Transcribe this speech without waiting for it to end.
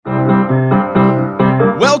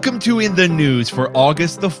to In the News for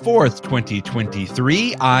August the 4th,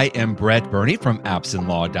 2023. I am Brett Burney from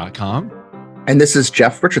appsandlaw.com. And this is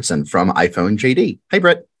Jeff Richardson from iPhone JD. Hey,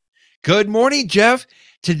 Brett. Good morning, Jeff.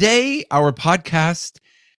 Today, our podcast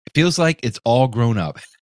feels like it's all grown up.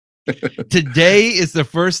 Today is the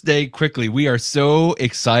first day quickly. We are so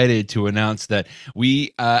excited to announce that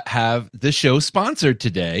we have the show sponsored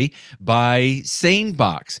today by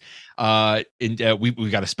SaneBox.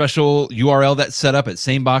 We've got a special URL that's set up at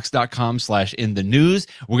sanebox.com/inthenews.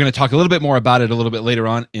 We're going to talk a little bit more about it a little bit later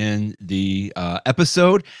on in the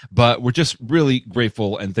episode, but we're just really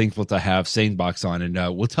grateful and thankful to have SaneBox on, and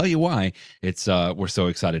we'll tell you why we're so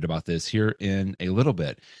excited about this here in a little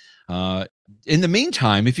bit. In the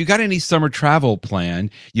meantime, if you got any summer travel planned,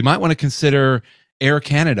 you might want to consider Air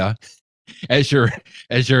Canada as your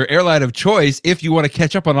airline of choice if you want to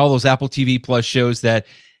catch up on all those Apple TV Plus shows that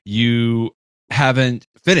you haven't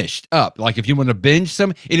finished up. Like if you want to binge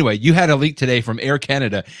some. Anyway, you had a leak today from Air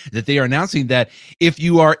Canada that they are announcing that if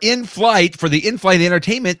you are in flight for the in-flight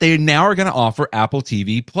entertainment, they now are going to offer Apple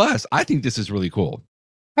TV Plus. I think this is really cool.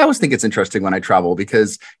 I always think it's interesting when I travel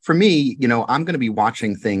because for me, I'm going to be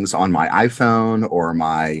watching things on my iPhone or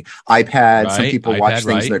my iPad. Some people watch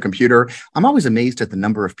things on their computer. I'm always amazed at the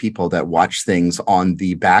number of people that watch things on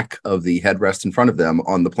the back of the headrest in front of them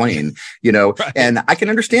on the plane, and I can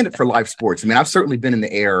understand it for live sports. I mean, I've certainly been in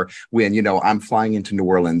the air when, I'm flying into New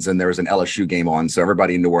Orleans and there's an LSU game on. So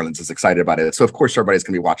everybody in New Orleans is excited about it. So of course, everybody's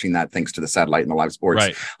going to be watching that thanks to the satellite and the live sports.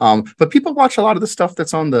 Right. But people watch a lot of the stuff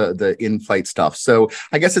that's on the in-flight stuff. So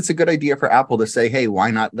I guess it's a good idea for Apple to say, hey,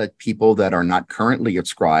 why not let people that are not currently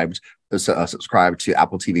subscribed to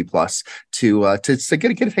Apple TV Plus to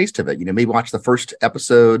get a taste of it. Maybe watch the first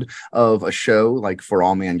episode of a show like For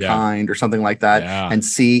All Mankind or something like that and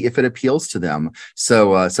see if it appeals to them.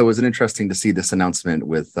 So it was interesting to see this announcement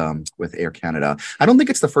with Air Canada. I don't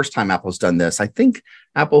think it's the first time Apple's done this. I think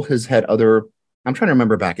Apple has had other. I'm trying to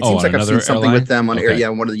remember back. It seems like I've seen something with them on air. Yeah,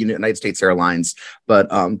 one of the United States Airlines. But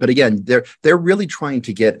again, they're really trying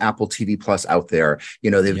to get Apple TV Plus out there.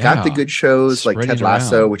 They've got the good shows like Ted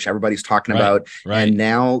Lasso, which everybody's talking about, and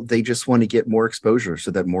now they just want to get more exposure so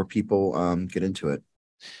that more people get into it.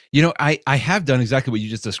 I have done exactly what you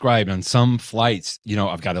just described on some flights.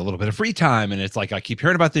 I've got a little bit of free time and it's like, I keep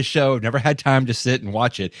hearing about this show. I've never had time to sit and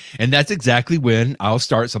watch it. And that's exactly when I'll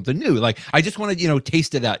start something new. Like, I just want to,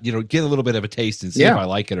 taste it out, get a little bit of a taste and see if I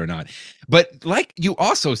like it or not. But like you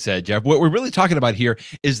also said, Jeff, what we're really talking about here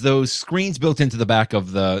is those screens built into the back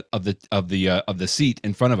of the seat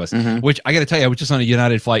in front of us, which I got to tell you, I was just on a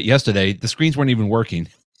United flight yesterday. The screens weren't even working.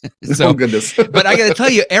 So, oh, goodness. But I got to tell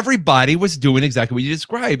you, everybody was doing exactly what you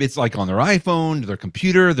described. It's like on their iPhone, their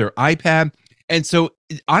computer, their iPad. And so,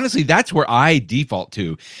 honestly, that's where I default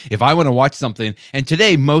to if I want to watch something. And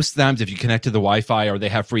today, most times, if you connect to the Wi-Fi or they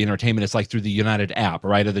have free entertainment, it's like through the United app,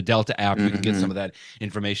 right? Or the Delta app. You can get some of that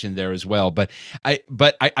information there as well. But I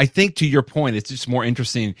think to your point, it's just more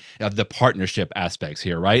interesting of the partnership aspects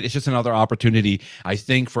here, right? It's just another opportunity, I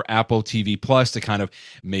think, for Apple TV Plus to kind of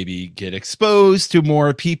maybe get exposed to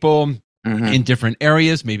more people in different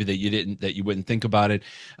areas, maybe that you wouldn't think about it,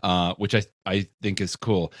 which I think is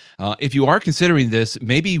cool. If you are considering this,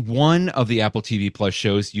 maybe one of the Apple TV Plus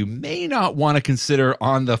shows you may not want to consider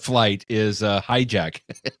on the flight is Hijack.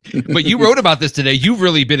 But you wrote about this today. You've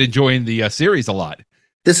really been enjoying the series a lot.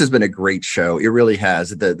 This has been a great show. It really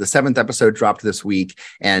has. The seventh episode dropped this week,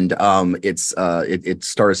 and it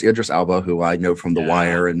stars Idris Elba, who I know from The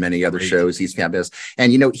Wire and many other shows. He's fabulous,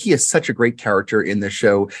 and he is such a great character in this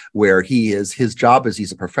show. Where his job is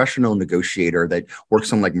he's a professional negotiator that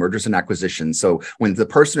works on like mergers and acquisitions. So when the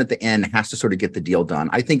person at the end has to sort of get the deal done,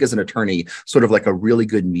 I think as an attorney, sort of like a really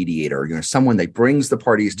good mediator. Someone that brings the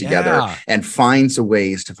parties together and finds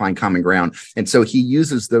ways to find common ground. And so he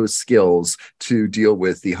uses those skills to deal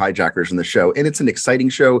with the hijackers in the show. And it's an exciting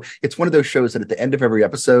show. It's one of those shows that at the end of every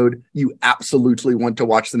episode, you absolutely want to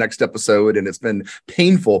watch the next episode. And it's been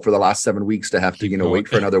painful for the last 7 weeks to have to, wait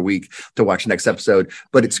for another week to watch the next episode.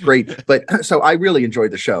 But it's great. But so I really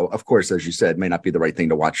enjoyed the show. Of course, as you said, may not be the right thing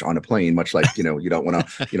to watch on a plane, much like, you don't want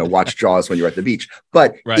to, watch Jaws when you're at the beach.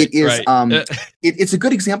 But it is, it's a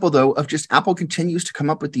good example, though, of just Apple continues to come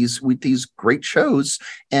up with these great shows.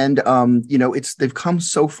 And, they've come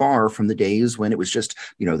so far from the days when it was just,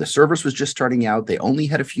 the service was just starting out. They only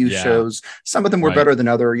had a few shows. Some of them were better than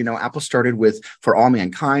other. Apple started with For All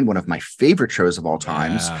Mankind, one of my favorite shows of all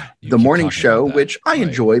times. The Morning Show, which I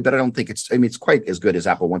enjoy, but I don't think it's quite as good as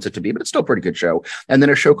Apple wants it to be, but it's still a pretty good show. And then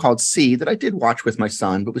a show called C that I did watch with my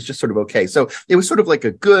son, but was just sort of okay. So it was sort of like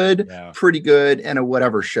a good, pretty good, and a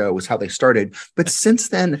whatever show was how they started. But since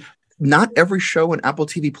then, not every show on Apple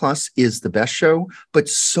TV Plus is the best show, but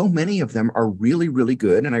so many of them are really, really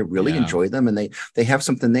good, and I really enjoy them, and they have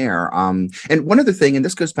something there. And one other thing, and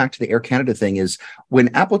this goes back to the Air Canada thing, is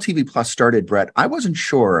when Apple TV Plus started, Brett, I wasn't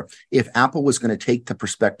sure if Apple was going to take the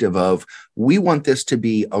perspective of, we want this to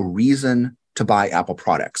be a reason to buy Apple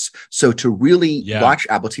products. So to really watch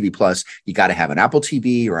Apple TV Plus, you got to have an Apple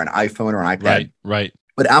TV or an iPhone or an iPad. Right.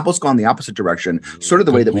 But Apple's gone the opposite direction, sort of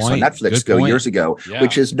the way that we saw Netflix go years ago,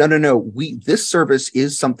 which is no. This service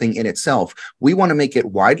is something in itself. We want to make it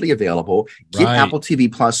widely available. Get Apple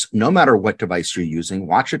TV Plus, no matter what device you're using.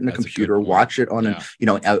 Watch it in a computer. Watch it on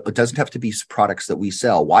it doesn't have to be products that we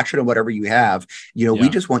sell. Watch it on whatever you have. We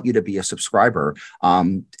just want you to be a subscriber.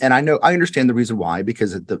 And I understand the reason why,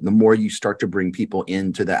 because the more you start to bring people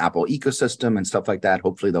into the Apple ecosystem and stuff like that,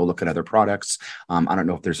 hopefully they'll look at other products. I don't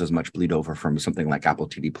know if there's as much bleed over from something like Apple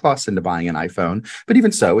TV Plus into buying an iPhone, but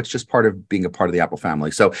even so, it's just part of being a part of the Apple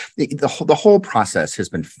family. So the whole process has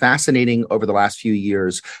been fascinating over the last few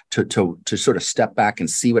years to sort of step back and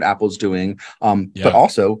see what Apple's doing. But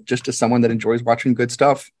also, just as someone that enjoys watching good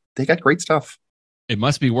stuff, they got great stuff. It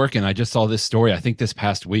must be working. I just saw this story. I think this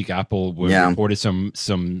past week, Apple reported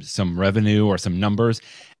some revenue or some numbers.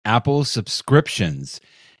 Apple subscriptions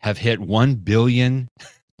have hit 1 billion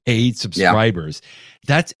paid subscribers.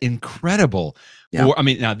 That's incredible.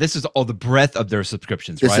 Now this is all the breadth of their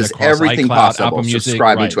subscriptions. This is across everything iCloud, possible. Apple Music,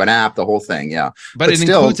 subscribing to an app, the whole thing. But it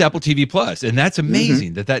still includes Apple TV Plus, and that's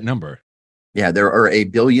amazing that number. Yeah, there are a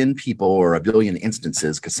billion people or a billion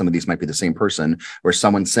instances, because some of these might be the same person, where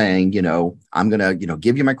someone's saying, I'm going to,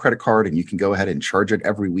 give you my credit card and you can go ahead and charge it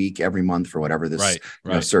every week, every month for whatever this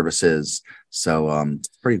service is. So it's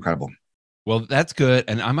pretty incredible. Well, that's good.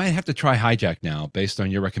 And I might have to try Hijack now based on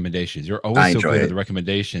your recommendations. You're always so good at the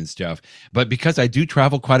recommendations, Jeff. But because I do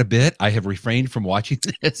travel quite a bit, I have refrained from watching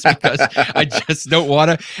this because I just don't want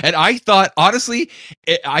to. And I thought, honestly,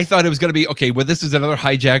 I thought it was going to be, okay, well, this is another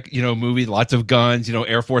Hijack, movie, lots of guns,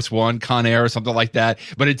 Air Force One, Con Air, or something like that.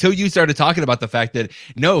 But until you started talking about the fact that,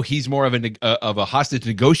 no, he's more of a hostage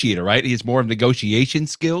negotiator, right? He has more of negotiation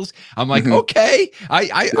skills. I'm like, okay,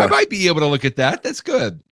 I might be able to look at that. That's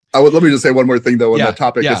good. Let me just say one more thing, though, on that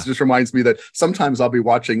topic. It just reminds me that sometimes I'll be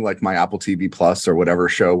watching like my Apple TV Plus or whatever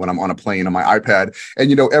show when I'm on a plane on my iPad.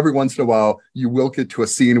 And, every once in a while, you will get to a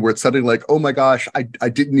scene where it's suddenly like, oh, my gosh, I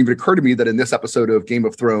didn't even occur to me that in this episode of Game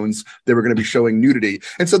of Thrones, they were going to be showing nudity.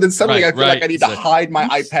 And so then suddenly I feel like I need to hide my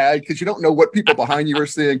iPad because you don't know what people behind you are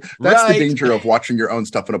seeing. That's the danger of watching your own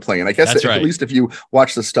stuff on a plane. I guess at least if you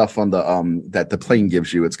watch the stuff on the that the plane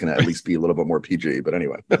gives you, it's going to at least be a little bit more PG. But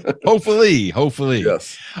anyway. Hopefully.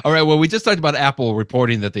 Yes. All right. Well, we just talked about Apple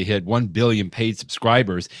reporting that they had 1 billion paid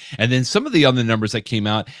subscribers, and then some of the other numbers that came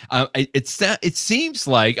out. It seems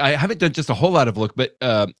like I haven't done just a whole lot of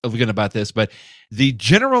looking about this, but the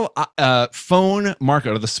general phone market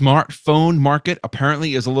or the smartphone market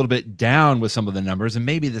apparently is a little bit down with some of the numbers, and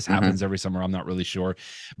maybe this happens every summer. I'm not really sure,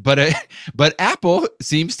 but Apple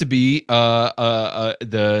seems to be a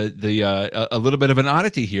little bit of an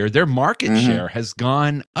oddity here. Their market share has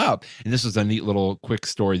gone up, and this is a neat little quick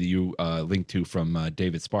story that you linked to from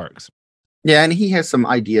David Sparks. Yeah, and he has some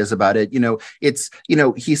ideas about it.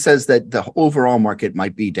 He says that the overall market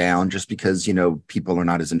might be down just because, people are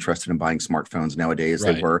not as interested in buying smartphones nowadays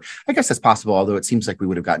as they were. I guess that's possible, although it seems like we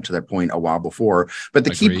would have gotten to that point a while before. But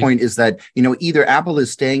the key point is that, either Apple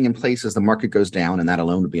is staying in place as the market goes down, and that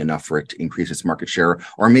alone would be enough for it to increase its market share,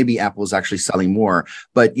 or maybe Apple is actually selling more.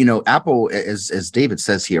 But, Apple, as David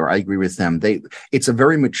says here, I agree with them. It's a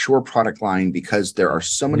very mature product line because there are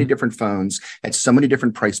so many different phones at so many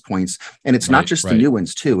different price points. And it's not just the new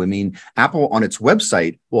ones, too. I mean, Apple on its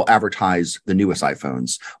website will advertise the newest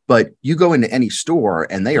iPhones, but you go into any store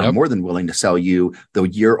and they are more than willing to sell you the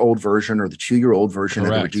year-old version or the 2-year-old version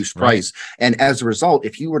at a reduced price. And as a result,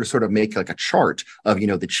 if you were to sort of make like a chart of,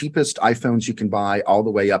 the cheapest iPhones you can buy all the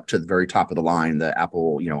way up to the very top of the line, the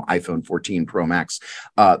Apple, iPhone 14 Pro Max,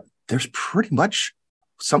 there's pretty much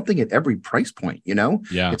something at every price point,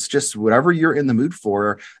 it's just whatever you're in the mood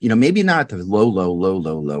for, maybe not at the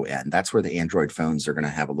low end. That's where the Android phones are going to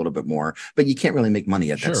have a little bit more, but you can't really make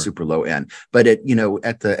money at that super low end. But at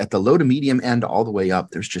the low to medium end all the way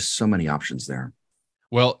up, there's just so many options there.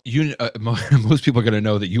 Well, most people are going to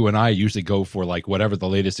know that you and I usually go for like whatever the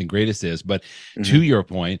latest and greatest is. But to your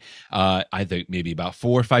point, I think maybe about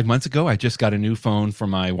 4 or 5 months ago, I just got a new phone for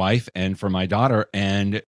my wife and for my daughter,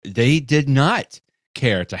 and they did not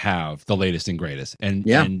care to have the latest and greatest, and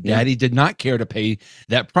Yeah, Daddy did not care to pay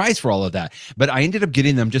that price for all of that. But I ended up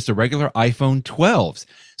getting them just a regular iPhone 12s.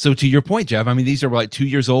 So to your point, Jeff, I mean, these are like 2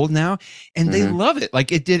 years old now, and they love it.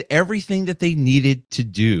 Like, it did everything that they needed to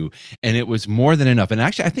do, and it was more than enough. And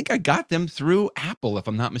actually, I think I got them through Apple, if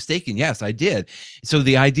I'm not mistaken. Yes, I did. So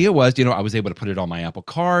the idea was, I was able to put it on my Apple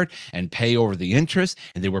Card and pay over the interest,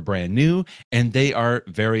 and they were brand new, and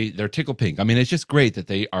they're tickle pink. I mean, it's just great that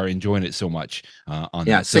they are enjoying it so much on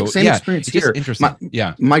that. So same experience it's here. just interesting.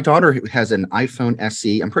 My daughter has an iPhone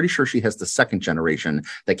SE. I'm pretty sure she has the second generation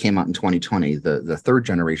that came out in 2020. The third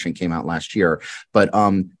generation came out last year, but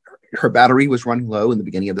her battery was running low in the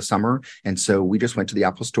beginning of the summer, and so we just went to the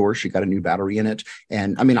Apple store. She got a new battery in it,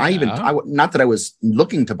 and I mean, not that I was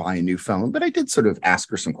looking to buy a new phone, but I did sort of ask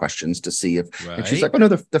her some questions to see if. And she's like, "Oh no,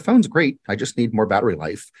 the phone's great. I just need more battery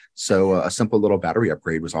life." So a simple little battery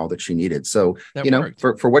upgrade was all that she needed. So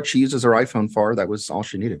for what she uses her iPhone for, that was all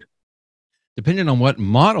she needed. Depending on what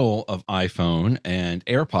model of iPhone and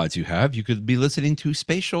AirPods you have, you could be listening to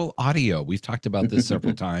spatial audio. We've talked about this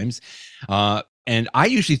several times. And I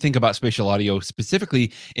usually think about spatial audio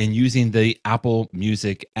specifically in using the Apple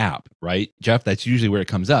Music app, right, Jeff? That's usually where it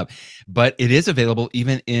comes up. But it is available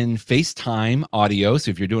even in FaceTime audio. So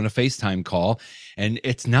if you're doing a FaceTime call, and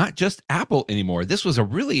it's not just Apple anymore. This was a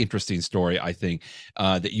really interesting story, I think,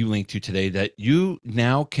 that you linked to today, that you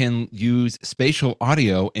now can use spatial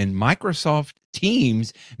audio in Microsoft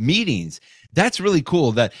Teams meetings. That's really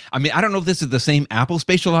cool. I don't know if this is the same Apple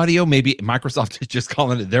spatial audio. Maybe Microsoft is just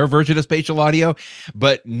calling it their version of spatial audio,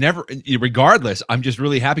 but regardless, I'm just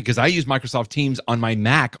really happy because I use Microsoft Teams on my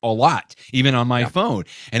Mac a lot, even on my phone.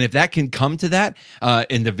 And if that can come to that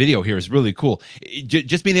in the video here is really cool.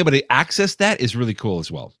 Just being able to access that is really cool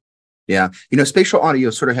as well. Yeah. Spatial audio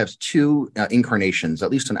sort of has two incarnations, at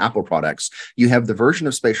least in Apple products. You have the version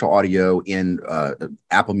of spatial audio in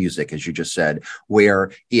Apple Music, as you just said,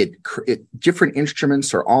 where different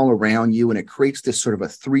instruments are all around you, and it creates this sort of a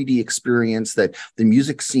 3D experience that the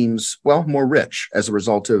music seems, more rich as a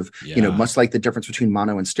result of, much like the difference between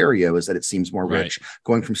mono and stereo is that it seems more rich.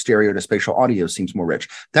 Going from stereo to spatial audio seems more rich.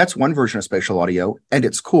 That's one version of spatial audio, and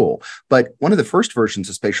it's cool. But one of the first versions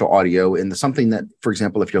of spatial audio, and something that, for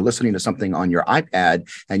example, if you're listening to something on your iPad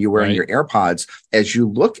and you're wearing your AirPods, as you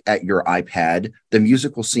look at your iPad, the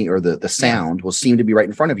music will seem, or the sound will seem to be right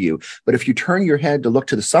in front of you. But if you turn your head to look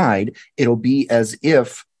to the side, it'll be as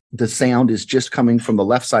if the sound is just coming from the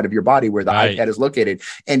left side of your body where the iPad is located.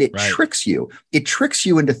 And it tricks you. It tricks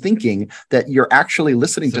you into thinking that you're actually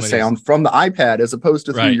listening to sound from the iPad as opposed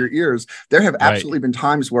to through your ears. There have absolutely been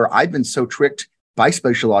times where I've been so tricked by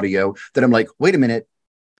spatial audio that I'm like, wait a minute,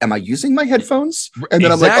 am I using my headphones? And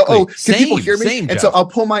then I'm like, can people hear me? And so I'll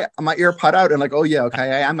pull my AirPod out and like, oh yeah, okay,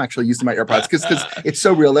 I am actually using my AirPods because it's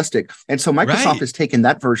so realistic. And so Microsoft has taken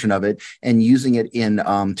that version of it and using it in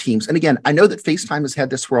Teams. And again, I know that FaceTime has had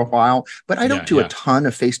this for a while, but I don't do a ton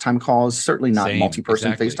of FaceTime calls, certainly not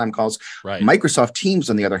multi-person FaceTime calls. Microsoft Teams,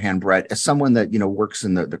 on the other hand, Brett, as someone that, works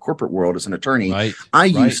in the corporate world as an attorney, I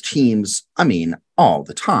use Teams, all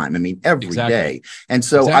the time. Every day. And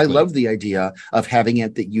so I love the idea of having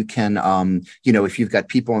it that you can, if you've got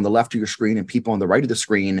people on the left of your screen and people on the right of the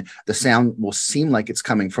screen, the sound will seem like it's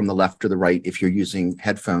coming from the left or the right if you're using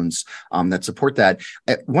headphones that support that.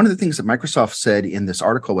 One of the things that Microsoft said in this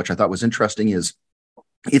article, which I thought was interesting, is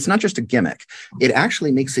it's not just a gimmick. It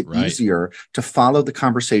actually makes it easier to follow the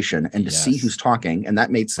conversation and to see who's talking. And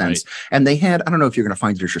that made sense. And they had, I don't know if you're going to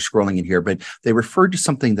find it as you're scrolling in here, but they referred to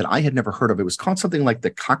something that I had never heard of. It was called something like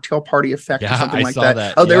the cocktail party effect or something like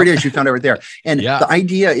that. Oh, there it is. You found it right there. And the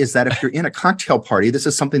idea is that if you're in a cocktail party, this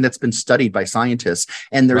is something that's been studied by scientists,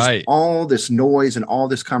 and there's all this noise and all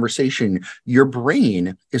this conversation. Your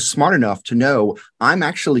brain is smart enough to know I'm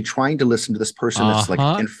actually trying to listen to this person that's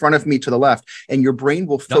like in front of me to the left, and your brain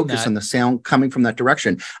will focus on the sound coming from that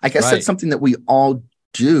direction. I guess that's something that we all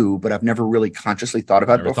do, but I've never really consciously thought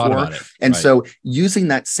about before. And so using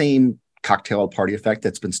that same cocktail party effect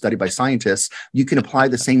that's been studied by scientists, you can apply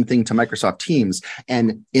the same thing to Microsoft Teams.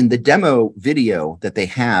 And in the demo video that they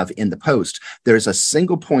have in the post, there's a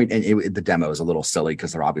single point, and the demo is a little silly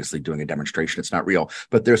because they're obviously doing a demonstration. It's not real,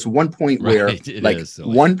 but there's one point where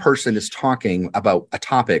one person is talking about a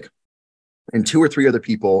topic, and two or three other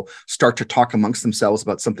people start to talk amongst themselves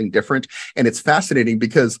about something different. And it's fascinating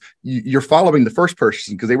because you're following the first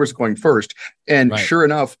person because they were going first. And sure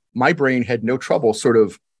enough, my brain had no trouble sort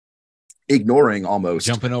of ignoring almost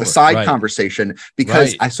jumping over the side right. conversation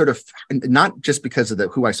because I sort of, not just because of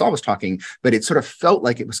who I saw was talking, but it sort of felt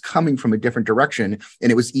like it was coming from a different direction.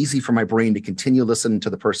 And it was easy for my brain to continue listening to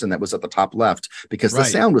the person that was at the top left because the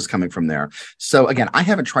sound was coming from there. So again, I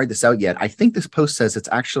haven't tried this out yet. I think this post says it's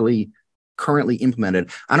actually currently implemented.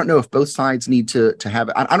 I don't know if both sides need to have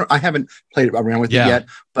it. I haven't played around with it yet,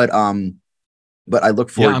 but I look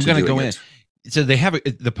forward to doing it. So they have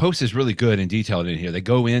the post is really good and detailed in here. They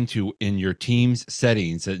go in your team's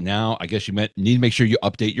settings. And now I guess you need to make sure you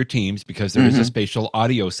update your teams because there is a spatial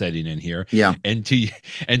audio setting in here. Yeah. And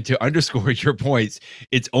to underscore your points,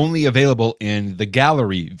 it's only available in the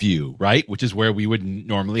gallery view, right? Which is where we wouldn't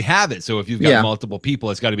normally have it. So if you've got multiple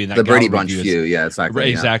people, it's got to be in that the Brady gallery Bunch view. Yeah, exactly. Right,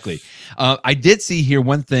 exactly. I did see here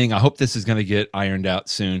one thing. I hope this is going to get ironed out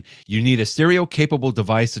soon. You need a stereo capable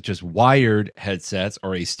device such as wired headsets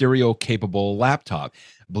or a stereo capable laptop.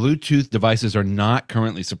 Bluetooth devices are not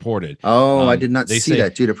currently supported. Oh, I did not see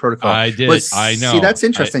that due to protocol. I did. I know. See, that's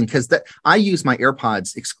interesting because I use my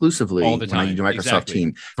AirPods exclusively all the time. when I do Microsoft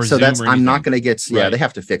Team. For so Zoom I'm not going to get. Yeah, they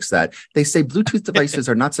have to fix that. They say Bluetooth devices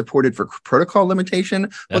are not supported for protocol limitation.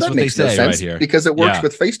 Well, that makes no sense right because it works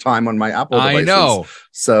with FaceTime on my Apple devices. I know.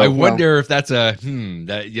 So I wonder if that's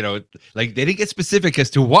that like they didn't get specific as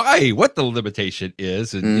to what the limitation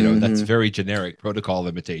is, and that's very generic protocol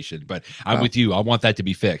limitation. But I'm with you. I want that to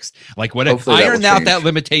be fixed. Like iron out that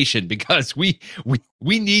limitation because we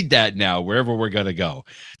need that now wherever we're gonna go.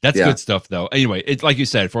 That's good stuff though. Anyway, it's like you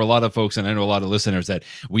said, for a lot of folks, and I know a lot of listeners that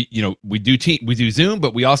we do Zoom,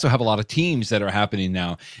 but we also have a lot of Teams that are happening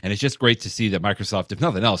now, and it's just great to see that Microsoft, if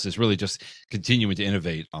nothing else, is really just continuing to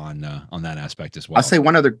innovate on that aspect as well. I'll say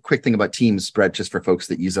one other quick thing about Teams, Brett, just for folks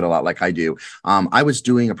that use it a lot like I do. I was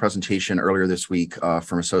doing a presentation earlier this week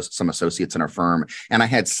from some associates in our firm, and I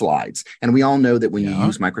had slides. And we all know that when you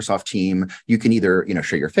use Microsoft Team, you can either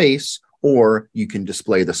show your face, or you can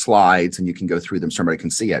display the slides and you can go through them so somebody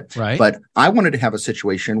can see it. Right. But I wanted to have a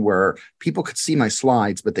situation where people could see my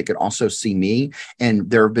slides, but they could also see me. And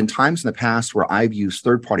there have been times in the past where I've used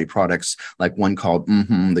third-party products, like one called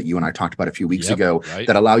that you and I talked about a few weeks ago,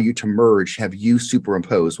 that allow you to merge, have you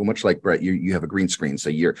superimposed. Well, much like Brett, you have a green screen.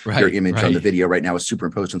 So your image on the video right now is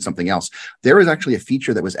superimposed on something else. There is actually a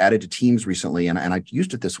feature that was added to Teams recently, and I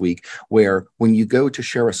used it this week, where when you go to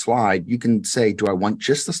share a slide, you can say, do I want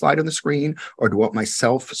just the slide on the screen? Or do I want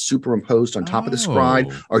myself superimposed on top of the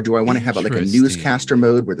slide? Or do I want to have it like a newscaster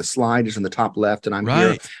mode where the slide is in the top left and I'm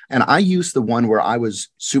here? And I used the one where I was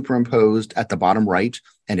superimposed at the bottom right.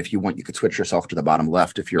 And if you want, you could switch yourself to the bottom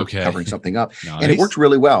left if you're covering something up. Nice. And it worked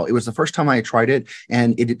really well. It was the first time I had tried it,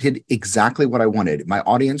 and it did exactly what I wanted. My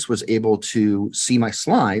audience was able to see my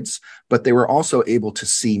slides, but they were also able to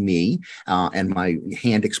see me and my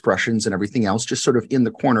hand expressions and everything else just sort of in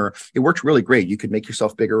the corner. It worked really great. You could make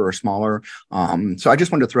yourself bigger or smaller. So I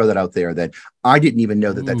just wanted to throw that out there, that I didn't even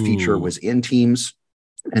know that feature was in Teams.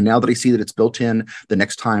 And now that I see that it's built in, the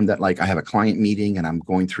next time that I have a client meeting and I'm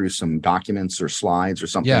going through some documents or slides or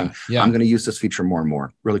something, I'm going to use this feature more and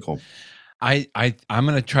more. Really cool. I'm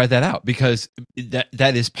going to try that out because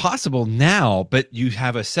that is possible now, but you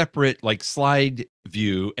have a separate slide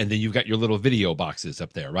view and then you've got your little video boxes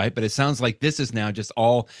up there, right? But it sounds like this is now just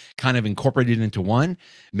all kind of incorporated into one.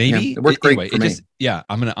 Maybe it worked great for me.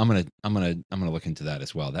 I'm going to look into that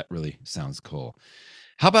as well. That really sounds cool.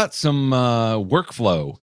 How about some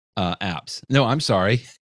workflow apps? No, I'm sorry.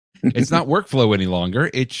 It's not workflow any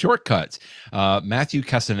longer. It's shortcuts. Matthew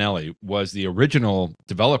Casanelli was the original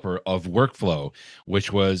developer of workflow,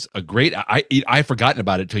 which was a great, I've forgotten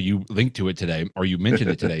about it till you linked to it today, or you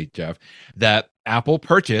mentioned it today, Jeff, that Apple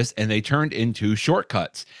purchased and they turned into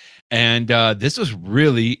shortcuts. And this was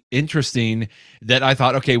really interesting that I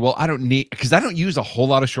thought, okay, well, because I don't use a whole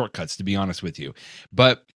lot of shortcuts, to be honest with you.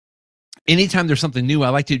 But anytime there's something new, I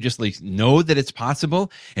like to just know that it's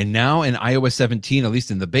possible. And now in iOS 17, at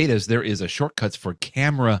least in the betas, there is a shortcuts for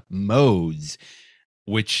camera modes,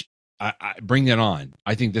 which I bring that on.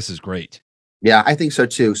 I think this is great. Yeah, I think so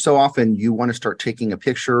too. So often you want to start taking a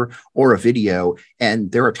picture or a video,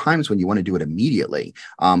 and there are times when you want to do it immediately.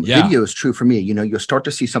 Video is true for me. You'll start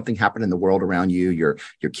to see something happen in the world around you. Your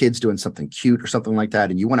kid's doing something cute or something like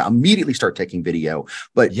that, and you want to immediately start taking video.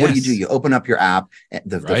 But what do? You open up your app,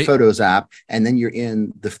 the Photos app, and then you're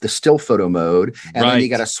in the still photo mode, and then you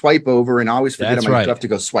got to swipe over. And I always forget on my stuff to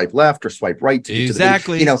go swipe left or swipe right to get to the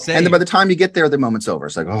video. And then by the time you get there, the moment's over.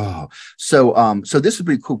 It's like, oh, so this would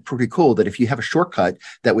be pretty cool that if you have a shortcut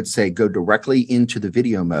that would say go directly into the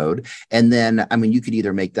video mode. And then, I mean, you could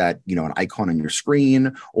either make that, an icon on your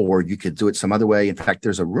screen, or you could do it some other way. In fact,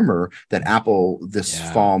 there's a rumor that Apple this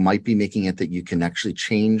fall might be making it that you can actually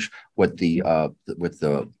change what the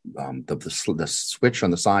switch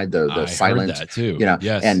on the side, the silent, that too.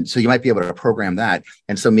 Yes. And so you might be able to program that.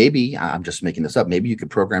 And so maybe, I'm just making this up, maybe you could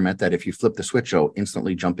program it that if you flip the switch, it'll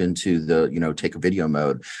instantly jump into the, take a video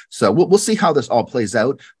mode. So we'll see how this all plays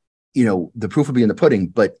out. The proof will be in the pudding,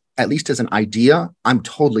 but at least as an idea, I'm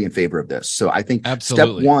totally in favor of this. So I think step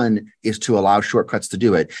one is to allow shortcuts to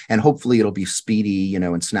do it, and hopefully it'll be speedy,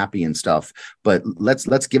 and snappy and stuff. But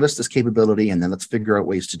let's give us this capability, and then let's figure out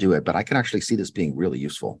ways to do it. But I can actually see this being really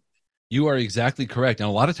useful. You are exactly correct. And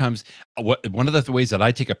a lot of times, one of the ways that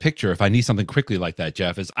I take a picture, if I need something quickly like that,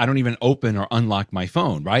 Jeff, is I don't even open or unlock my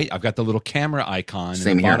phone, right? I've got the little camera icon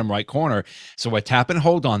in the bottom right corner. So I tap and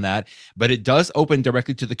hold on that, but it does open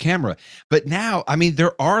directly to the camera. But now, I mean,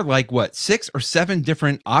 there are 6 or 7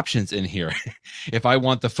 different options in here. If I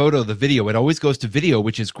want the photo, the video, it always goes to video,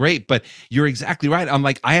 which is great. But you're exactly right. I'm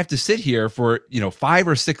like, I have to sit here for, 5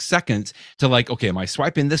 or 6 seconds to okay, am I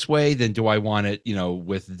swiping this way? Then do I want it,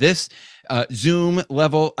 with this zoom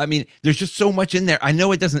level? I mean, there's just so much in there. I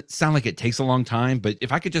know it doesn't sound like it takes a long time, but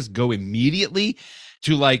if I could just go immediately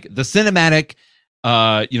to the cinematic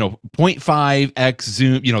 0.5x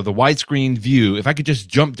zoom, the widescreen view, if I could just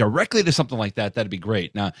jump directly to something like that, that'd be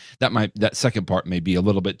great. Now that second part may be a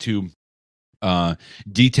little bit too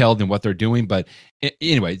detailed in what they're doing, but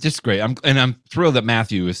anyway, just great. I'm thrilled that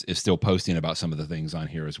Matthew is still posting about some of the things on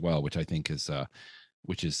here as well, which I think is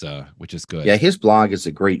which is good. Yeah, his blog is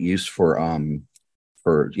a great use for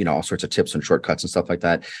all sorts of tips and shortcuts and stuff like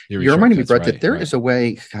that. You're reminding me, Brett, that there is a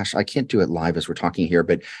way, gosh, I can't do it live as we're talking here,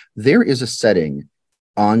 but there is a setting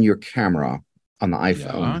on your camera on the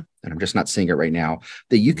iPhone, and I'm just not seeing it right now,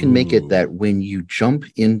 that you can make it that when you jump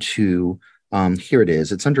into here it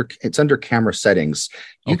is. It's under camera settings.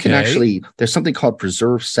 You can actually, there's something called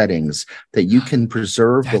preserve settings that you can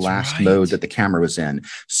preserve the last mode that the camera was in.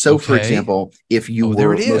 So for example, if you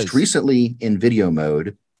were most recently in video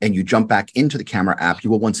mode and you jump back into the camera app, you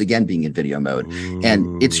will once again be in video mode.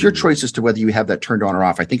 And it's your choice as to whether you have that turned on or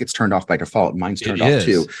off. I think it's turned off by default. Mine's turned off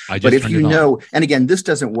too. But if you know, and again, this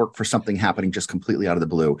doesn't work for something happening just completely out of the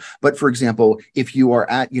blue. But for example, if you are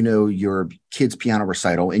at, your kid's piano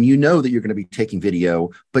recital and you know that you're going to be taking video,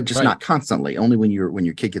 but just not constantly, only when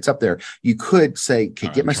your kid gets up there, you could say, okay,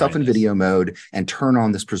 get myself in video mode and turn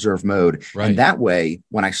on this preserve mode. And that way,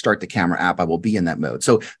 when I start the camera app, I will be in that mode.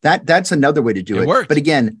 So that's another way to do it. But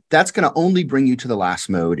again, that's going to only bring you to the last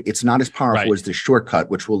mode. It's not as powerful as the shortcut,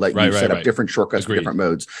 which will let you set up different shortcuts for different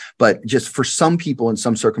modes. But just for some people in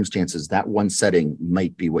some circumstances, that one setting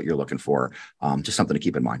might be what you're looking for. Just something to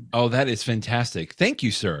keep in mind. Oh, that is fantastic. Thank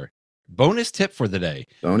you, sir. Bonus tip for the day.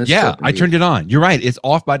 Bonus tip, I turned it on. You're right. It's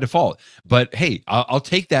off by default. But hey, I'll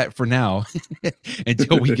take that for now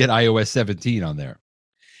until we get iOS 17 on there.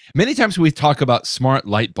 Many times we talk about smart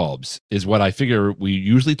light bulbs is what I figure we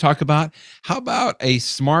usually talk about. How about a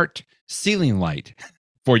smart ceiling light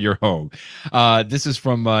for your home? This is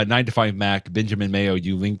from 9 to 5 Mac, Benjamin Mayo,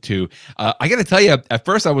 you linked to. I got to tell you, at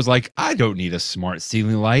first I was like, I don't need a smart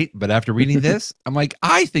ceiling light. But after reading this, I'm like,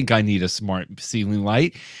 I think I need a smart ceiling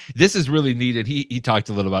light. This is really needed. He talked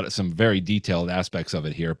a little about it, some very detailed aspects of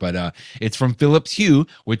it here. But it's from Philips Hue,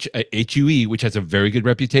 which HUE, which has a very good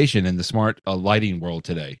reputation in the smart lighting world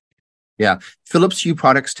today. Yeah. Philips Hue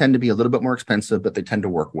products tend to be a little bit more expensive, but they tend to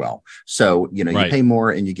work well. So, you pay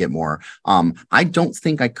more and you get more. I don't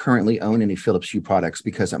think I currently own any Philips Hue products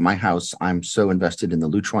because at my house, I'm so invested in the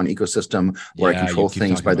Lutron ecosystem where I control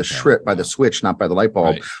things by the switch, not by the light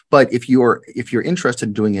bulb. But if you're interested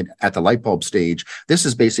in doing it at the light bulb stage, this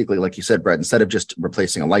is basically, like you said, Brett, instead of just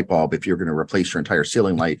replacing a light bulb, if you're going to replace your entire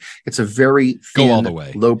ceiling light, it's a very thin,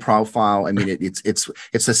 low profile. I mean, it's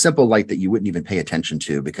a simple light that you wouldn't even pay attention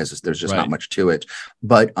to because there's just not much to it,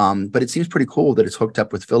 but it seems pretty cool that it's hooked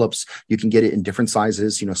up with Philips. You can get it in different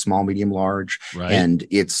sizes, small, medium, large, and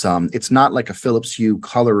it's not like a Philips Hue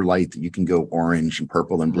color light that you can go orange and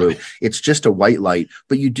purple and blue. It's just a white light,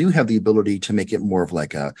 but you do have the ability to make it more of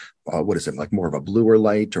like a what is it, like more of a bluer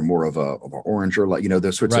light or more of a oranger light,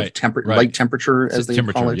 those sorts of light temperature, as they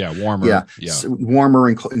call it. Warmer. Warmer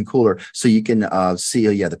and cooler. So you can see,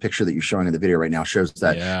 the picture that you're showing in the video right now shows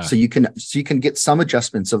that. So you can get some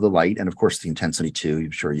adjustments of the light and of course the intensity too.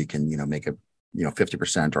 I'm sure you can, make it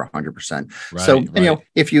 50% or 100%. So, Right, and, right.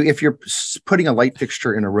 if you're putting a light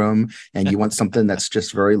fixture in a room and you want something that's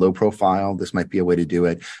just very low profile, this might be a way to do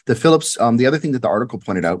it. The Philips, the other thing that the article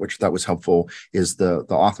pointed out, which I thought was helpful, is the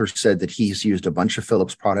author said that he's used a bunch of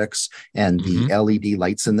Philips products and the Hmm. LED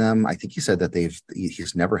lights in them. I think he said that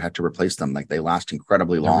he's never had to replace them. Like, they last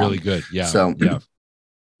incredibly They're really long. good. Yeah, So, yeah.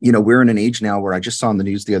 we're in an age now where I just saw in the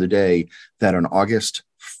news the other day that on August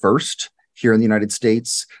 1st, here in the United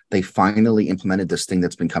States, they finally implemented this thing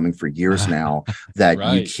that's been coming for years now, that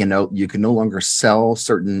Right, you can no longer sell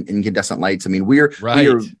certain incandescent lights. I mean, we right.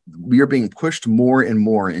 are we are being pushed more and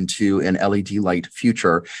more into an LED light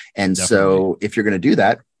future. And Definitely. so if you're going to do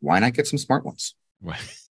that, why not get some smart ones? Right.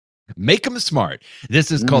 Make them smart. This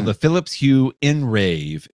is called Mm. the Philips Hue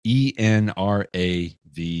Enrave, Enrave.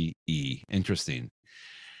 Interesting.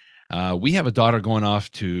 We have a daughter going off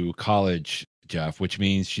to college, Jeff, which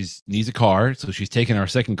means she needs a car. So she's taking our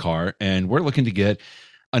second car, and we're looking to get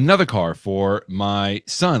another car for my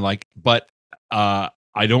son.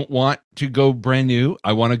 I don't want to go brand new.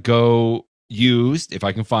 I want to go used if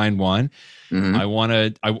I can find one. Hmm. I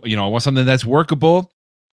want something that's workable.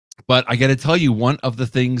 But I got to tell you, one of the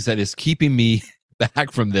things that is keeping me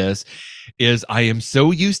back from this is I am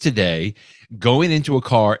so used today going into a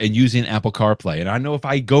car and using Apple CarPlay. And I know if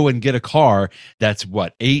I go and get a car that's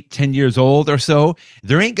 8, 10 years old or so,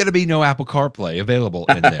 there ain't going to be no Apple CarPlay available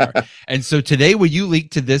in there. And so today, when you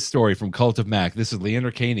leak to this story from Cult of Mac, this is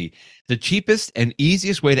Leander Caney, the cheapest and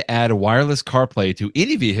easiest way to add a wireless CarPlay to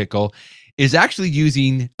any vehicle is actually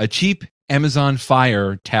using a cheap Amazon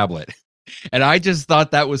Fire tablet. And I just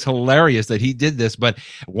thought that was hilarious that he did this. But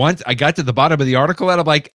once I got to the bottom of the article, and I'm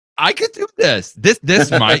like, I could do this.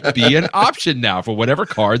 This might be an option now for whatever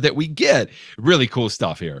card that we get. Really cool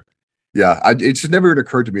stuff here. Yeah, it just never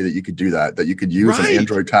occurred to me that you could do that you could use an Right.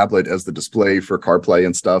 Android tablet as the display for CarPlay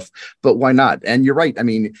and stuff. But why not? And you're right. I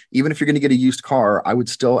mean, even if you're going to get a used car, I would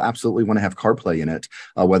still absolutely want to have CarPlay in it,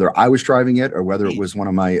 whether I was driving it or whether it Right. was one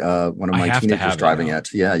of I my have to teenagers have it driving now.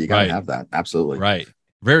 it. Yeah, you got to Right. have that. Absolutely. Right.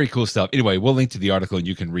 Very cool stuff. Anyway, we'll link to the article and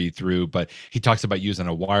you can read through, but he talks about using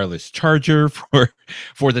a wireless charger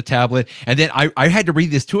for the tablet. And then I had to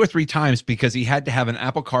read this 2 or 3 times because he had to have an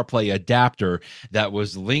Apple CarPlay adapter that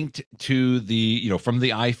was linked to from the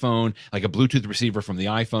iPhone, like a Bluetooth receiver from the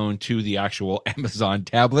iPhone to the actual Amazon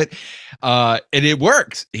tablet. And it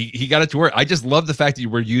works. He got it to work. I just love the fact that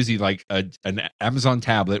we're using like an Amazon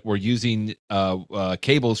tablet. We're using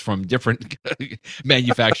cables from different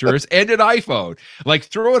manufacturers and an iPhone. Like,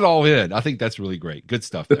 throw it all in. I think that's really great. Good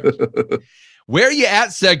stuff there. Where you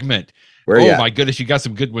at segment? Where are you Oh at? my goodness, you got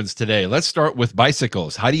some good ones today. Let's start with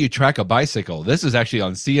bicycles. How do you track a bicycle? This is actually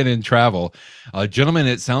on CNN Travel. A gentleman,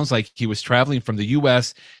 it sounds like he was traveling from the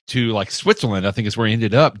US to like Switzerland, I think is where he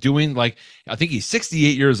ended up doing I think he's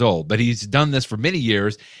 68 years old, but he's done this for many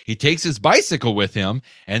years. He takes his bicycle with him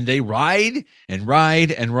and they ride and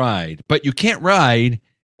ride and ride. But you can't ride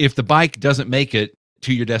if the bike doesn't make it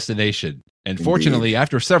to your destination. And Indeed. fortunately,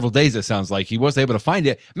 after several days, it sounds like he was able to find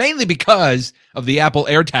it, mainly because of the Apple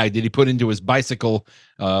AirTag that he put into his bicycle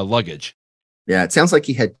luggage. Yeah, it sounds like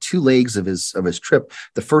he had two legs of his trip.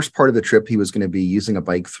 The first part of the trip, he was going to be using a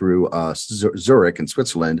bike through Zurich in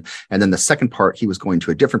Switzerland, and then the second part, he was going to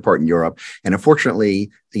a different part in Europe. And unfortunately,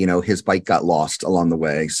 his bike got lost along the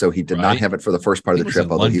way, so he did not Right? have it for the first part He of the was trip.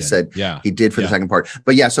 in Although he London. said Yeah. he did for the Yeah. second part.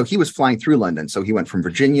 But yeah, so he was flying through London. So he went from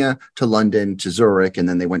Virginia to London to Zurich, and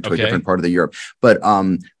then they went to a Okay. different part of the Europe. But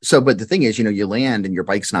but the thing is, you land and your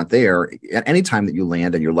bike's not there. At any time that you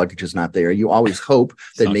land and your luggage is not there, you always hope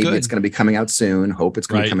that not maybe good. it's going to be coming out soon. Hope it's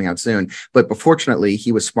going to be Right. coming out soon. But fortunately,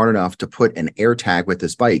 he was smart enough to put an AirTag with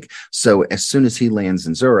his bike. So as soon as he lands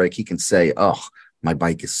in Zurich, he can say, "Oh, my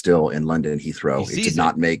bike is still in London Heathrow. He It did sees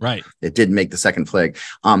not it. make Right. it didn't make the second flag."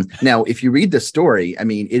 Now, if you read this story, I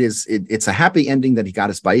mean, it's a happy ending that he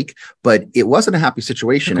got his bike, but it wasn't a happy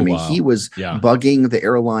situation. Took I a mean, while. he was Yeah. bugging the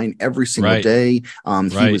airline every single Right. day.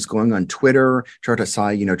 He Right. was going on Twitter, try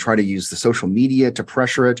to use the social media to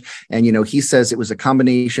pressure it. And he says it was a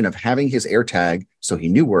combination of having his AirTag, so he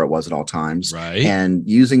knew where it was at all times, Right. and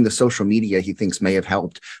using the social media he thinks may have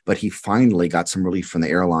helped. But he finally got some relief from the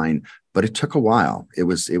airline. But it took a while. It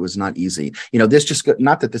was not easy. Not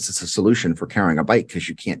that this is a solution for carrying a bike, because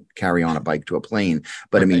you can't carry on a bike to a plane.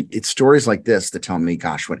 But Right. I mean, it's stories like this that tell me,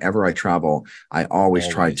 gosh, whenever I travel, I always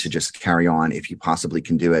try to just carry on if you possibly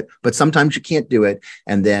can do it. But sometimes you can't do it,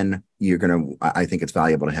 and then I think it's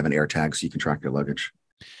valuable to have an AirTag so you can track your luggage.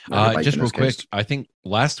 Just real quick, I think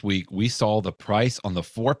last week we saw the price on the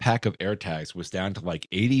 4-pack of AirTags was down to like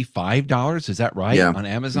 $85. Is that right? Yeah. On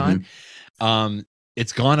Amazon? Mm-hmm.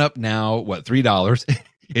 It's gone up now, what, $3?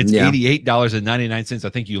 It's Yeah. $88.99. I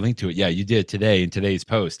think you linked to it. Yeah, you did today in today's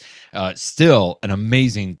post. Still an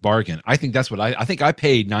amazing bargain. I think that's what I think I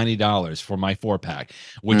paid $90 for my 4-pack,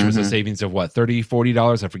 which was a savings of what, $30,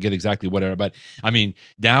 $40. I forget exactly whatever. But I mean,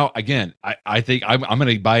 now again, I think I'm going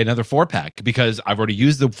to buy another 4-pack because I've already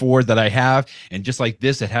used the 4 that I have. And just like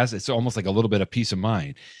this, it's almost like a little bit of peace of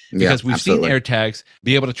mind. Because we've seen AirTags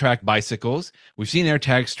be able to track bicycles. We've seen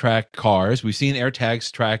AirTags track cars. We've seen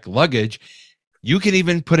AirTags track luggage. You can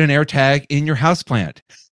even put an AirTag in your houseplant.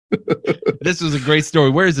 This was a great story.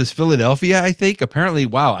 Where is this? Philadelphia, I think. Apparently,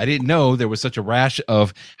 wow, I didn't know there was such a rash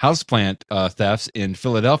of houseplant thefts in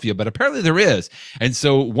Philadelphia, but apparently there is. And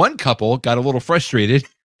so one couple got a little frustrated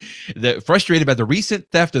by the recent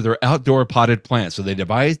theft of their outdoor potted plants. So they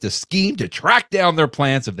devised a scheme to track down their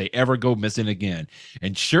plants if they ever go missing again.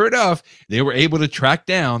 And sure enough, they were able to track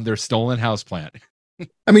down their stolen houseplant.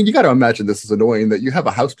 I mean, you got to imagine this is annoying that you have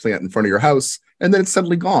a houseplant in front of your house and then it's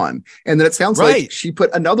suddenly gone. And then it sounds like she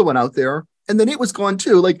put another one out there and then it was gone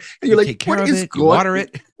too. Like, and you're like, what is going on? Water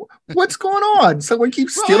it. What's going on? Someone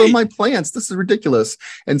keeps stealing my plants. This is ridiculous.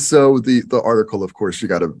 And so the article, of course, you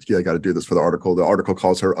got to do this for the article. The article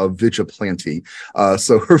calls her a vigilante.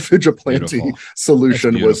 So her vigilante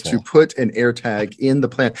solution was to put an AirTag in the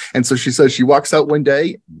plant. And so she says she walks out one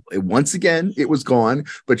day. Once again, it was gone,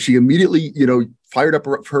 but she immediately, fired up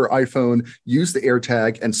her iPhone, used the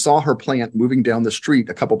AirTag, and saw her plant moving down the street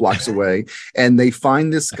a couple blocks away. And they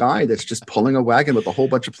find this guy that's just pulling a wagon with a whole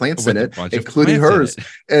bunch of plants in it, including hers.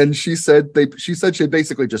 And she said she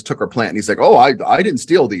basically just took her plant. And he's like, "Oh, I didn't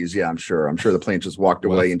steal these. Yeah, I'm sure the plant just walked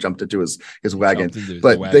away and jumped into his wagon."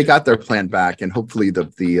 But they got their plant back, and hopefully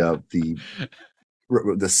the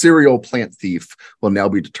serial plant thief will now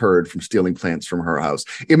be deterred from stealing plants from her house.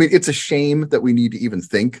 I mean, it's a shame that we need to even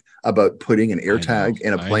think about putting an AirTag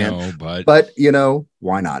in a plant, but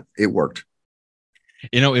why not? It worked.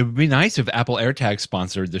 It would be nice if Apple AirTag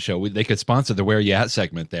sponsored the show. They could sponsor the Where You At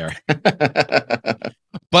segment there.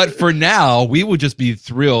 But for now, we will just be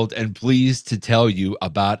thrilled and pleased to tell you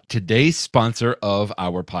about today's sponsor of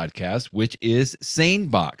our podcast, which is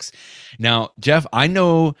SaneBox. Now, Jeff, I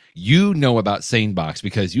know you know about SaneBox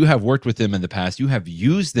because you have worked with them in the past. You have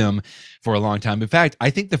used them for a long time. In fact, I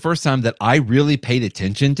think the first time that I really paid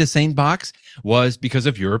attention to SaneBox was because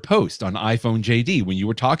of your post on iPhone JD when you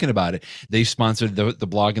were talking about it. They sponsored the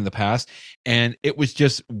blog in the past, and it was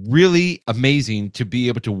just really amazing to be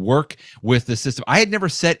able to work with the system. I had never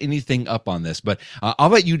set anything up on this, but I'll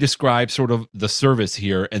let you describe sort of the service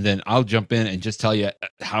here, and then I'll jump in and just tell you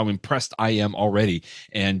how impressed I am already.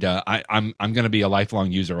 And I'm going to be a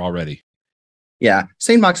lifelong user already. Yeah,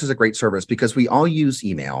 SaneBox is a great service because we all use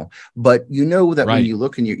email, but that when you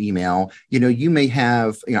look in your email, you may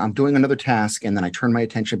have, I'm doing another task and then I turn my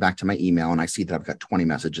attention back to my email and I see that I've got 20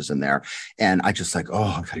 messages in there and I just like, oh,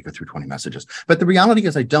 I've got to go through 20 messages. But the reality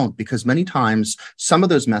is I don't, because many times some of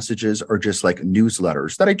those messages are just like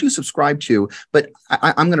newsletters that I do subscribe to, but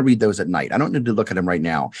I'm going to read those at night. I don't need to look at them right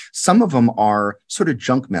now. Some of them are sort of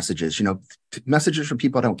junk messages, messages from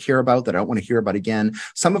people I don't care about that I don't want to hear about again.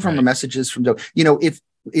 Some of them are messages from, if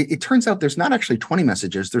it turns out there's not actually 20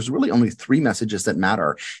 messages, there's really only 3 messages that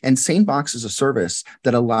matter. And SaneBox is a service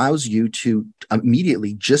that allows you to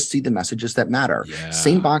immediately just see the messages that matter. Yeah.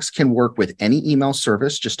 SaneBox can work with any email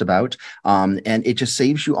service, just about, and it just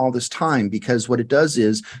saves you all this time because what it does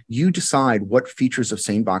is you decide what features of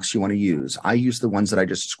SaneBox you want to use. I use the ones that I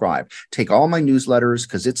just described. Take all my newsletters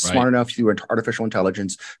because it's smart enough through artificial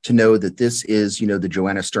intelligence to know that this is, the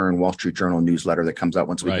Joanna Stern Wall Street Journal newsletter that comes out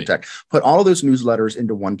once a week. Put all of those newsletters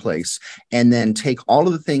into one place, and then take all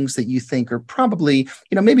of the things that you think are probably,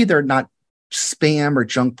 maybe they're not spam or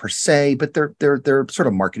junk per se, but they're sort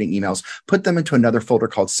of marketing emails. Put them into another folder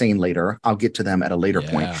called Sane Later. I'll get to them at a later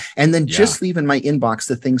point. And then just leave in my inbox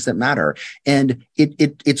the things that matter. And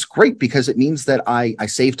it's great because it means that I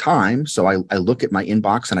save time. So I look at my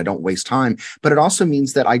inbox and I don't waste time, but it also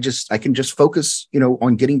means that I can just focus,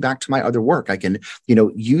 on getting back to my other work. I can,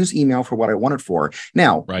 use email for what I want it for.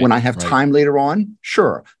 Now, when I have time later on,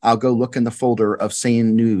 sure, I'll go look in the folder of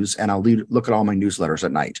Sane News and I'll look at all my newsletters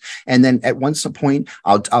at night. And then at once a point,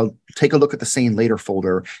 I'll take a look at the Sane Later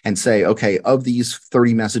folder and say, okay, of these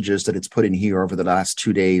 30 messages that it's put in here over the last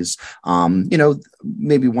 2 days,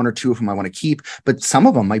 maybe 1 or 2 of them I want to keep, but some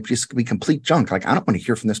of them might just be complete junk. Like, I don't want to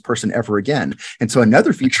hear from this person ever again. And so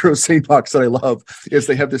another feature of SaneBox that I love is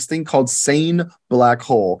they have this thing called Sane Black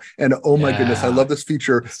Hole. And oh my goodness, I love this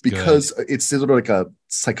feature because it's sort of like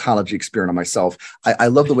psychology experiment on myself. I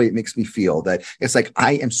love the way it makes me feel, that it's like,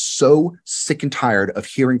 I am so sick and tired of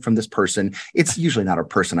hearing from this person. It's usually not a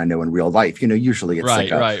person I know in real life. Usually it's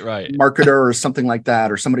like a marketer or something like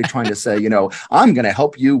that, or somebody trying to say, I'm going to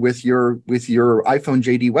help you with your iPhone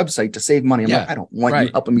JD website to save money. I'm like, I don't want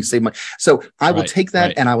you helping me save money. So I will take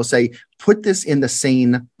that and I will say, put this in the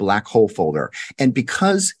Sane black hole folder. And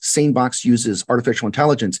because SaneBox uses artificial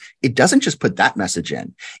intelligence, it doesn't just put that message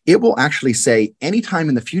in. It will actually say, anytime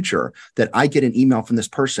in the future that I get an email from this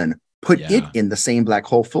person, put it in the same black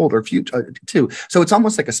hole folder too. So it's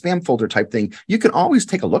almost like a spam folder type thing. You can always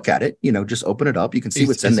take a look at it, just open it up. You can see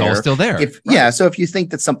what's in there. It's all still there. So if you think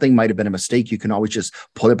that something might have been a mistake, you can always just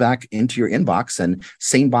put it back into your inbox. And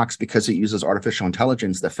SaneBox, because it uses artificial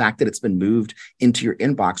intelligence, the fact that it's been moved into your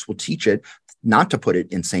inbox will teach it not to put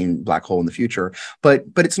it in Sane black hole in the future, but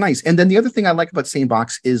it's nice. And then the other thing I like about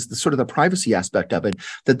SaneBox is the sort of the privacy aspect of it,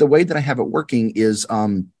 that the way that I have it working is,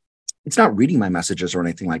 it's not reading my messages or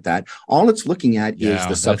anything like that. All it's looking at is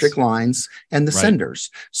the subject lines and the senders.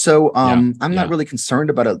 So I'm not really concerned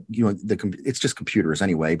about it's just computers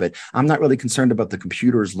anyway, but I'm not really concerned about the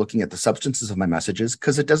computers looking at the substances of my messages,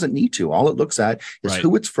 because it doesn't need to. All it looks at is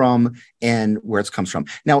who it's from and where it comes from.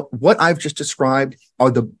 Now, what I've just described are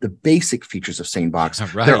the basic features of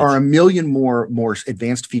SaneBox. There are a million more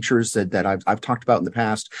advanced features that I've talked about in the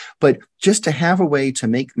past, but just to have a way to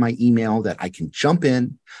make my email that I can jump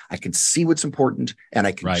in, I can see what's important, and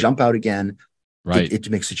I can jump out again. It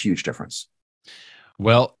makes a huge difference.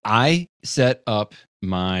 Well, I set up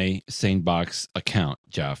my SaneBox account,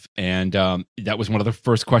 Jeff, and that was one of the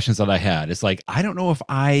first questions that I had. It's like, I don't know if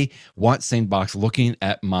I want SaneBox looking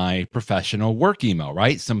at my professional work email,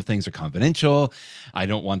 right? Some things are confidential. I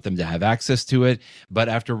don't want them to have access to it. But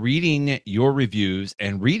after reading your reviews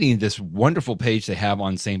and reading this wonderful page they have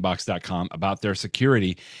on sanebox.com about their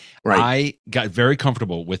security, I got very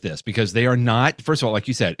comfortable with this, because they are not, first of all, like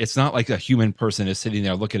you said, it's not like a human person is sitting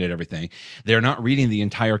there looking at everything. They're not reading the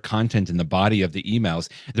entire content in the body of the emails.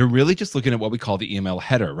 They're really just looking at what we call the email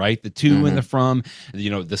header, right? The to and the from,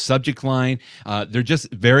 the subject line. They're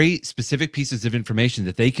just very specific pieces of information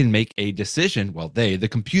that they can make a decision. Well, the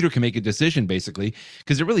computer can make a decision, basically,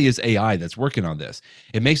 because it really is AI that's working on this.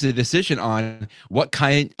 It makes a decision on what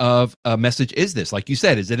kind of a message is this? Like you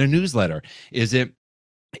said, is it a newsletter? Is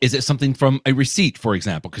it something from a receipt, for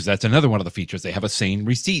example? Because that's another one of the features. They have a Sane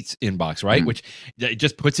Receipts inbox, right? Which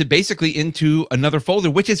just puts it basically into another folder,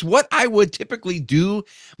 which is what I would typically do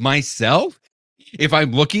myself. If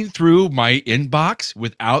I'm looking through my inbox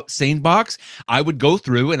without SaneBox, I would go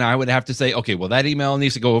through and I would have to say, okay, well, that email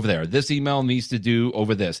needs to go over there. This email needs to do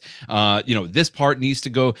over this. This part needs to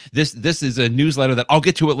go. This is a newsletter that I'll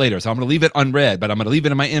get to it later, so I'm going to leave it unread, but I'm going to leave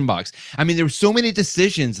it in my inbox. I mean, there's so many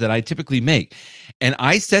decisions that I typically make, and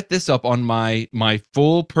I set this up on my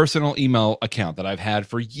full personal email account that I've had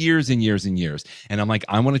for years and years and years. And I'm like,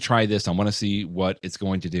 I want to try this. I want to see what it's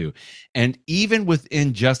going to do. And even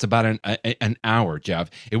within just about an hour, Jeff,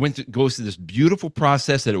 it goes through this beautiful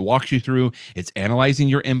process that it walks you through. It's analyzing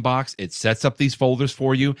your inbox. It sets up these folders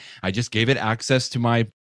for you. I just gave it access to my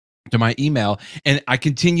email, and I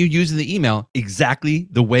continue using the email exactly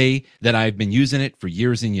the way that I've been using it for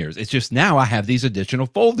years and years. It's just now I have these additional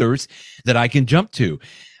folders that I can jump to.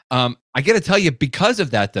 I got to tell you, because of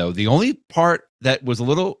that, though, the only part that was a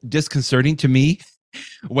little disconcerting to me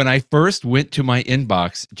when I first went to my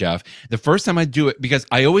inbox, Jeff, the first time I do it, because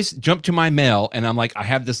I always jump to my mail and I'm like, I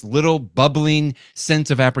have this little bubbling sense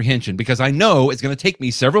of apprehension, because I know it's going to take me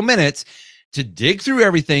several minutes to dig through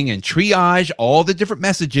everything and triage all the different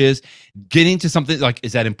messages, getting to something like,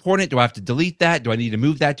 is that important? Do I have to delete that? Do I need to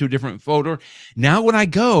move that to a different folder? Now, when I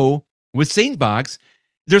go with SaneBox,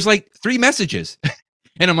 there's like 3 messages.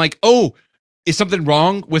 And I'm like, oh, is something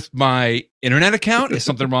wrong with my internet account? Is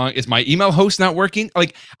something wrong? Is my email host not working?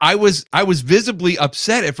 Like, I was visibly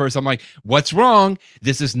upset at first. I'm like, what's wrong?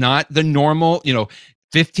 This is not the normal,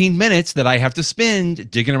 15 minutes that I have to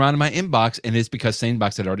spend digging around in my inbox, and it's because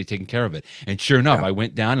SaneBox had already taken care of it. And sure enough, I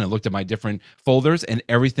went down and looked at my different folders, and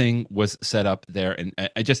everything was set up there. And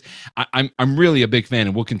I'm really a big fan,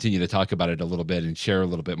 and we'll continue to talk about it a little bit and share a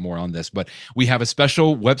little bit more on this. But we have a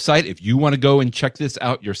special website if you want to go and check this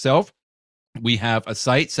out yourself. We have a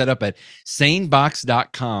site set up at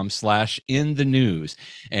sanebox.com/inthenews,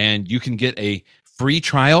 and you can get a free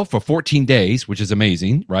trial for 14 days, which is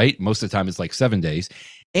amazing, right? Most of the time it's like 7 days.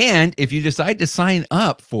 And if you decide to sign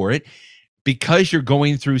up for it, because you're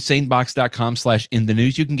going through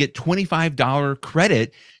sanebox.com/inthenews, you can get $25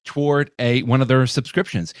 credit toward one of their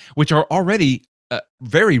subscriptions, which are already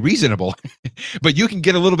very reasonable, but you can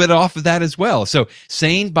get a little bit off of that as well. So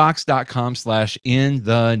sanebox.com/in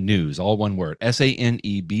the news, all one word,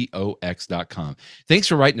 SANEBOX.com. Thanks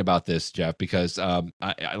for writing about this, Jeff, because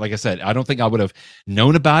like I said, I don't think I would have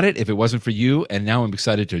known about it if it wasn't for you. And now I'm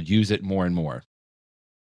excited to use it more and more.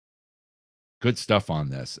 Good stuff on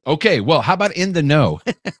this. Okay, well, how about in the know?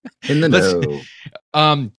 In the know.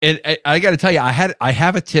 And I got to tell you, I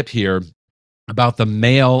have a tip here about the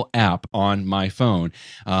Mail app on my phone.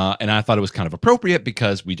 And I thought it was kind of appropriate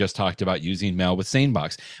because we just talked about using Mail with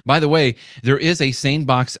SaneBox. By the way, there is a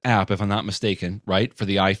SaneBox app, if I'm not mistaken, right, for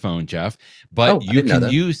the iPhone, Jeff. But you can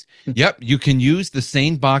use, you can use the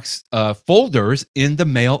SaneBox folders in the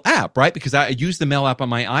Mail app, right? Because I use the Mail app on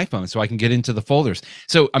my iPhone so I can get into the folders.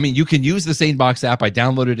 So, I mean, you can use the SaneBox app. I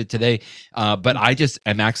downloaded it today, but I just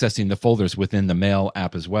am accessing the folders within the Mail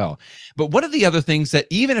app as well. But one of the other things that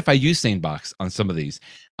even if I use SaneBox on some of these,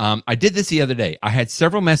 I did this the other day. I had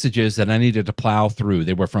several messages that I needed to plow through.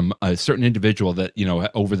 They were from a certain individual that, you know,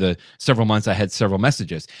 over the several months, I had several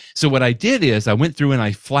messages. So what I did is I went through and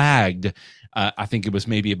I flagged, I think it was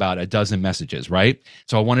maybe about a dozen messages, right?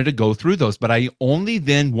 So I wanted to go through those, but I only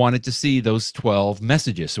then wanted to see those 12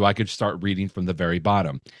 messages so I could start reading from the very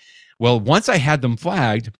bottom. Well, once I had them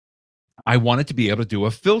flagged, I wanted to be able to do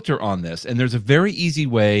a filter on this. And there's a very easy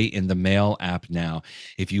way in the Mail app now.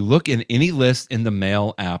 If you look in any list in the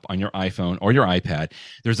Mail app on your iPhone or your iPad,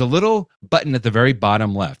 there's a little button at the very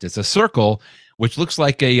bottom left. It's a circle, which looks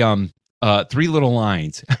like a 3 little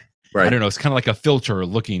lines. Right. I don't know. It's kind of like a filter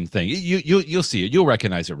looking thing. You'll see it. You'll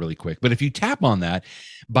recognize it really quick. But if you tap on that,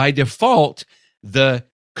 by default, the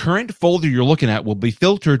current folder you're looking at will be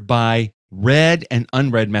filtered by read and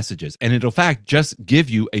unread messages. And it'll, in fact, just give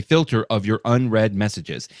you a filter of your unread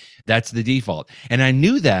messages. That's the default. And I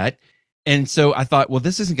knew that. And so I thought, well,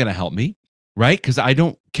 this isn't going to help me, right? Because I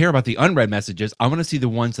don't care about the unread messages. I want to see the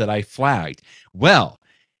ones that I flagged. Well,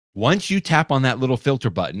 once you tap on that little filter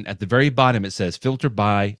button, at the very bottom, it says filter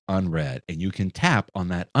by unread. And you can tap on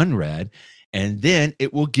that unread, and then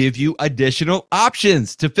it will give you additional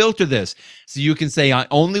options to filter this. So you can say, I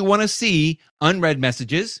only want to see unread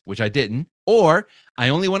messages, which I didn't, or I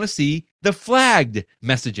only want to see the flagged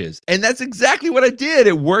messages. And that's exactly what I did.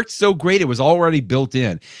 It worked so great. It was already built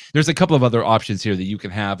in. There's a couple of other options here that you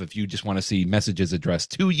can have if you just want to see messages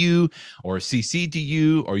addressed to you or CC to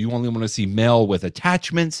you, or you only want to see mail with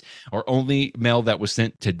attachments or only mail that was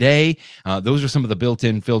sent today. Those are some of the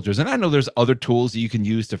built-in filters. And I know there's other tools that you can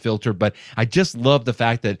use to filter, but I just love the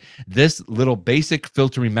fact that this little basic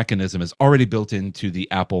filtering mechanism is already built into the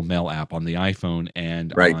Apple Mail app on the iPhone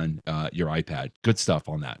and on your iPad. Good stuff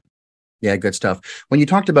on that. Yeah, good stuff. When you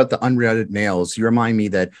talked about the unread mails, you remind me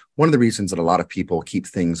that one of the reasons that a lot of people keep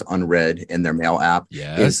things unread in their Mail app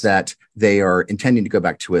is that they are intending to go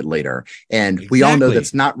back to it later. And we all know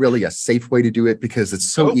that's not really a safe way to do it because it's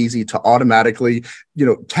so easy to automatically,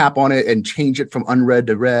 tap on it and change it from unread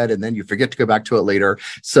to read, and then you forget to go back to it later.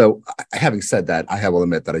 So having said that, I will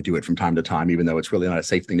admit that I do it from time to time, even though it's really not a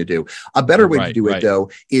safe thing to do. A better way to do it,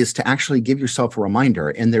 though, is to actually give yourself a reminder.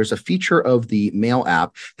 And there's a feature of the Mail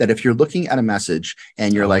app that if you're looking at a message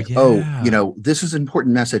and you're this is an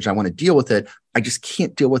important message, I want to deal with it, I just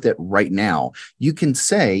can't deal with it right now. You can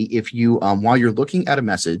say, if you, while you're looking at a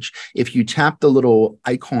message, if you tap the little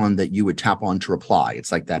icon that you would tap on to reply,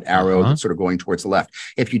 it's like that arrow that's sort of going towards the left.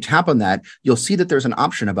 If you tap on that, you'll see that there's an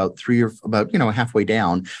option about halfway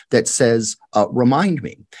down that says, remind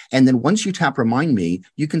me. And then once you tap remind me,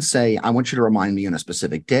 you can say, I want you to remind me on a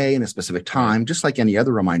specific day and a specific time, just like any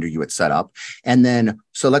other reminder you would set up. And then,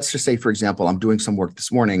 so let's just say, for example, I'm doing some work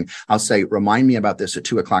this morning. I'll say, remind me about this at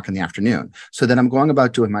 2:00 in the afternoon. So then I'm going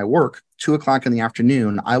about doing my work, 2:00 in the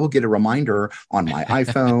afternoon, I will get a reminder on my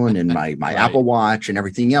iPhone and my Apple Watch and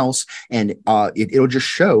everything else. And it'll just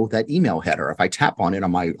show that email header. If I tap on it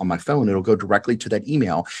on my phone, it'll go directly to that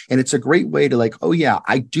email. And it's a great way to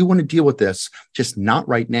I do want to deal with this, just not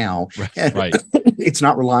right now. Right. It's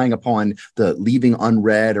not relying upon the leaving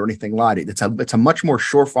unread or anything like it. It's a much more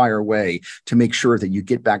surefire way to make sure that you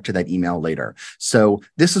get back to that email later. So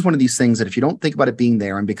this is one of these things that if you don't think about it being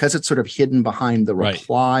there, and because it's sort of hidden behind the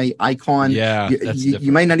reply icon,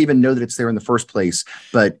 you might not even know that it's there in the first place.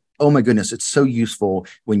 But oh my goodness, it's so useful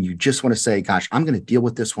when you just want to say, gosh, I'm going to deal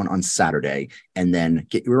with this one on Saturday, and then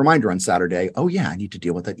get your reminder on Saturday. Oh yeah, I need to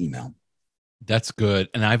deal with that email. That's good.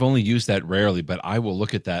 And I've only used that rarely, but I will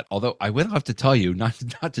look at that. Although I will have to tell you, not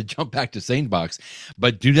to jump back to SaneBox,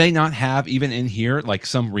 but do they not have even in here like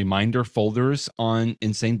some reminder folders on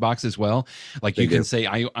in SaneBox as well? Like They you can do.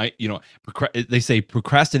 say, they say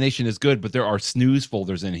procrastination is good, but there are snooze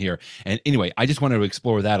folders in here. And anyway, I just wanted to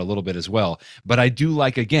explore that a little bit as well. But I do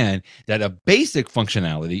like, again, that a basic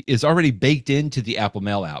functionality is already baked into the Apple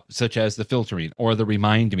Mail app, such as the filtering or the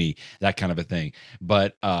remind me, that kind of a thing.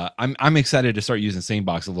 But I'm excited to start using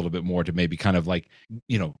SaneBox a little bit more to maybe kind of like,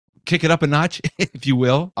 kick it up a notch, if you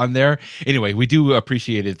will, on there. Anyway, we do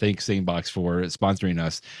appreciate it. Thanks, SaneBox, for sponsoring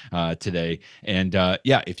us today. And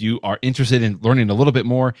yeah, if you are interested in learning a little bit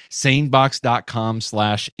more,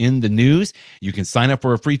 sanebox.com/in the news. You can sign up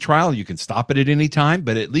for a free trial. You can stop it at any time,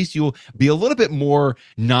 but at least you'll be a little bit more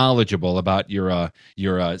knowledgeable about your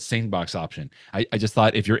SaneBox option. I just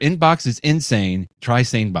thought if your inbox is insane, try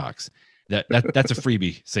SaneBox. That's a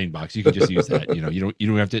freebie, SaneBox. You can just use that. You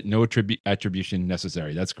don't have to, no attribution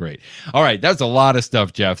necessary. That's great. All right, that's a lot of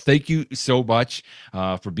stuff, Jeff. Thank you so much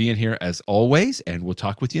for being here as always, and we'll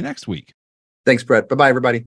talk with you next week. Thanks, Brett. Bye bye, everybody.